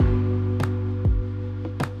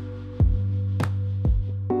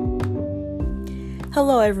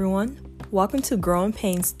Hello everyone, welcome to Growing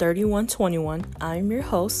Pains 3121. I'm your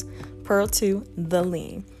host, Pearl 2, The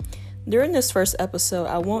Lean. During this first episode,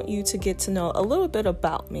 I want you to get to know a little bit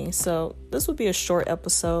about me. So this will be a short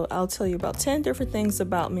episode. I'll tell you about 10 different things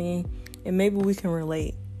about me and maybe we can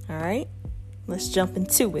relate. All right, let's jump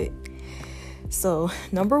into it. So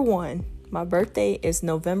number 1, my birthday is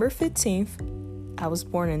November 15th. I was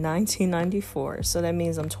born in 1994. So that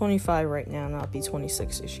means I'm 25 right now and I'll be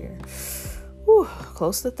 26 this year. Whew,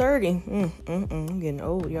 close to 30. I'm getting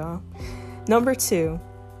old, y'all. Number 2,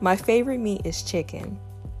 my favorite meat is chicken.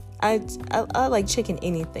 I like chicken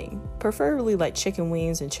anything, preferably like chicken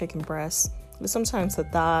wings and chicken breasts, but sometimes the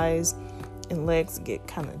thighs and legs get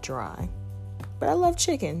kind of dry. But I love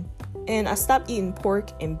chicken, and I stopped eating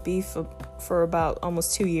pork and beef for about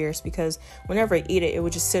almost 2 years because whenever I eat it, it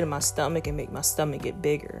would just sit in my stomach and make my stomach get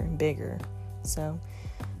bigger and bigger. So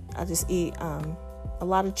I just eat a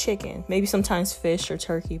lot of chicken, maybe sometimes fish or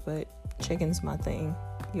turkey, but chicken's my thing.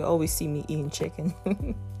 You'll always see me eating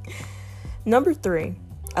chicken. Number 3,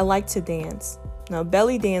 I like to dance. Now,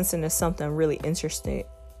 belly dancing is something I'm really interested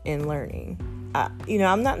in learning.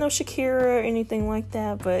 I'm not no Shakira or anything like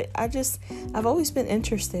that, but I've always been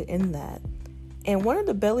interested in that. And one of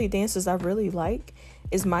the belly dances I really like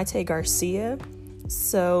is Mayte Garcia.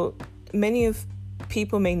 So many of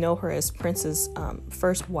people may know her as Prince's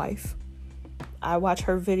first wife. I watch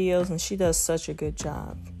her videos and she does such a good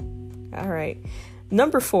job. All right.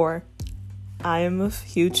 Number 4, I am a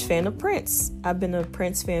huge fan of Prince. I've been a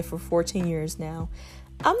Prince fan for 14 years now.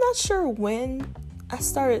 I'm not sure when I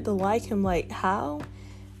started to like him, like how.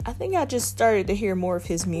 I think I just started to hear more of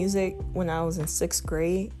his music when I was in 6th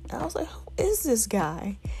grade. And I was like, who is this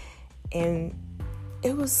guy? And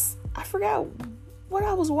I forgot what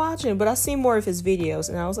I was watching, but I seen more of his videos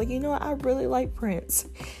and I was like, you know what? I really like Prince.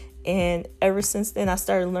 And ever since then, I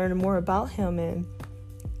started learning more about him and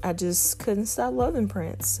I just couldn't stop loving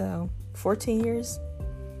Prince. So 14 years,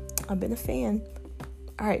 I've been a fan.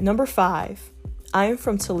 All right, number 5. I am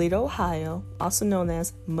from Toledo, Ohio, also known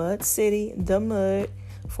as Mud City, the Mud,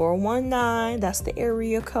 419. That's the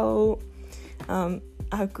area code. I've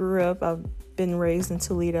been raised in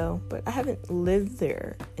Toledo, but I haven't lived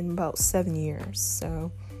there in about 7 years.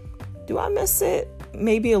 So do I miss it?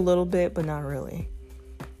 Maybe a little bit, but not really.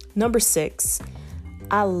 Number 6,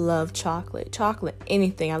 I love chocolate. Chocolate,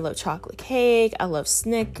 anything. I love chocolate cake. I love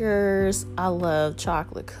Snickers. I love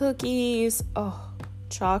chocolate cookies. Oh,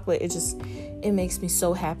 chocolate. It makes me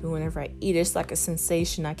so happy whenever I eat it. It's like a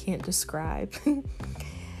sensation I can't describe.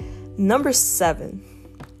 Number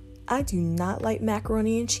 7, I do not like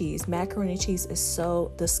macaroni and cheese. Macaroni and cheese is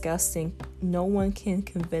so disgusting. No one can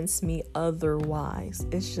convince me otherwise.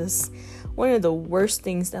 It's just one of the worst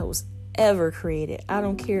things that was ever created. I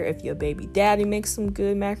don't care if your baby daddy makes some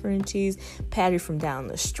good macaroni and cheese, Patty from down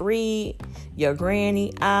the street, your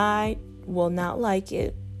granny. I will not like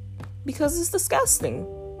it because it's disgusting.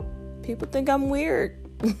 People think I'm weird,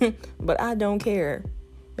 but I don't care.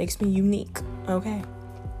 Makes me unique, okay?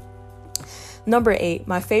 Number 8,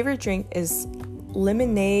 my favorite drink is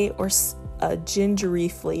lemonade or a gingery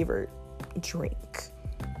flavored drink.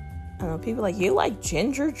 I know people like, you like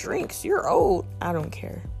ginger drinks, you're old. I don't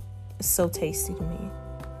care. It's so tasty to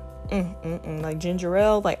me. Like ginger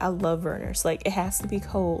ale, like I love Vernors. Like it has to be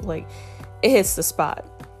cold. Like it hits the spot.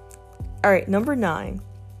 All right, number 9.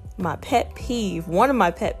 My pet peeve. One of my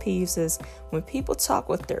pet peeves is when people talk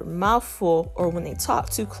with their mouth full or when they talk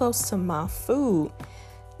too close to my food.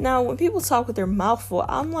 Now, when people talk with their mouth full,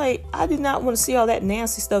 I'm like, I do not want to see all that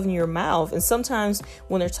nasty stuff in your mouth. And sometimes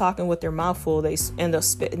when they're talking with their mouth full, they end up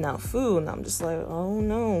spitting out food. And I'm just like, oh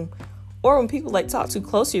no. Or when people like talk too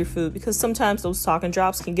close to your food, because sometimes those talking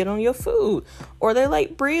drops can get on your food or they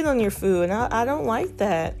like breathe on your food. And I don't like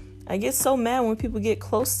that. I get so mad when people get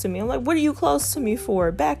close to me. I'm like, what are you close to me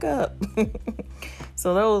for? Back up.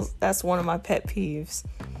 So that's one of my pet peeves.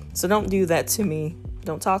 So don't do that to me.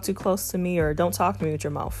 Don't talk too close to me or don't talk to me with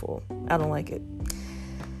your mouth full. I don't like it.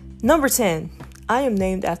 Number 10, I am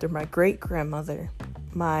named after my great-grandmother,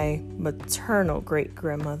 my maternal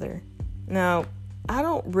great-grandmother. Now, I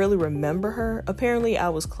don't really remember her. Apparently, I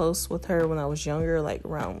was close with her when I was younger, like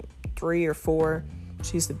around 3 or 4.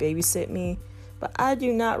 She used to babysit me, but I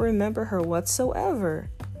do not remember her whatsoever.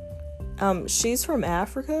 She's from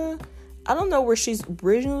Africa. I don't know where she's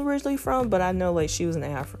originally from, but I know like she was in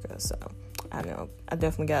Africa, so I know I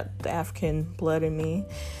definitely got the African blood in me.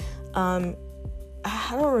 I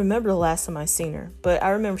don't remember the last time I seen her, but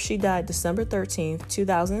I remember she died December 13th,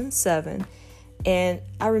 2007. And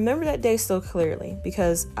I remember that day so clearly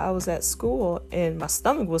because I was at school and my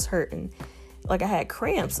stomach was hurting. Like I had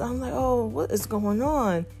cramps. I'm like, oh, what is going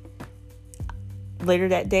on? later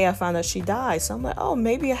that day, I found out she died. So I'm like, oh,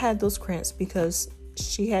 maybe I had those cramps because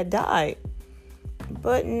she had died.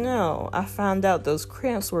 But no, I found out those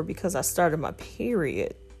cramps were because I started my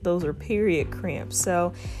period. Those are period cramps.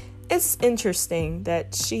 So it's interesting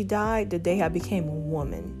that she died the day I became a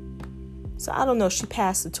woman. So I don't know, she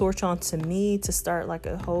passed the torch on to me to start like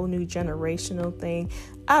a whole new generational thing.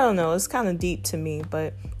 I don't know, it's kind of deep to me,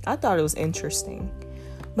 but I thought it was interesting.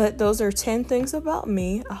 But those are 10 things about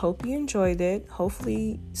me. I hope you enjoyed it.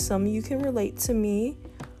 Hopefully some of you can relate to me.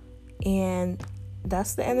 And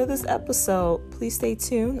that's the end of this episode. Please stay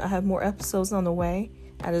tuned. I have more episodes on the way.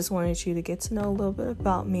 I just wanted you to get to know a little bit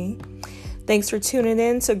about me. Thanks for tuning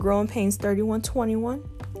in to Growing Pains 3121.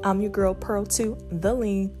 I'm your girl Pearl 2, The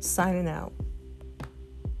Lean, signing out.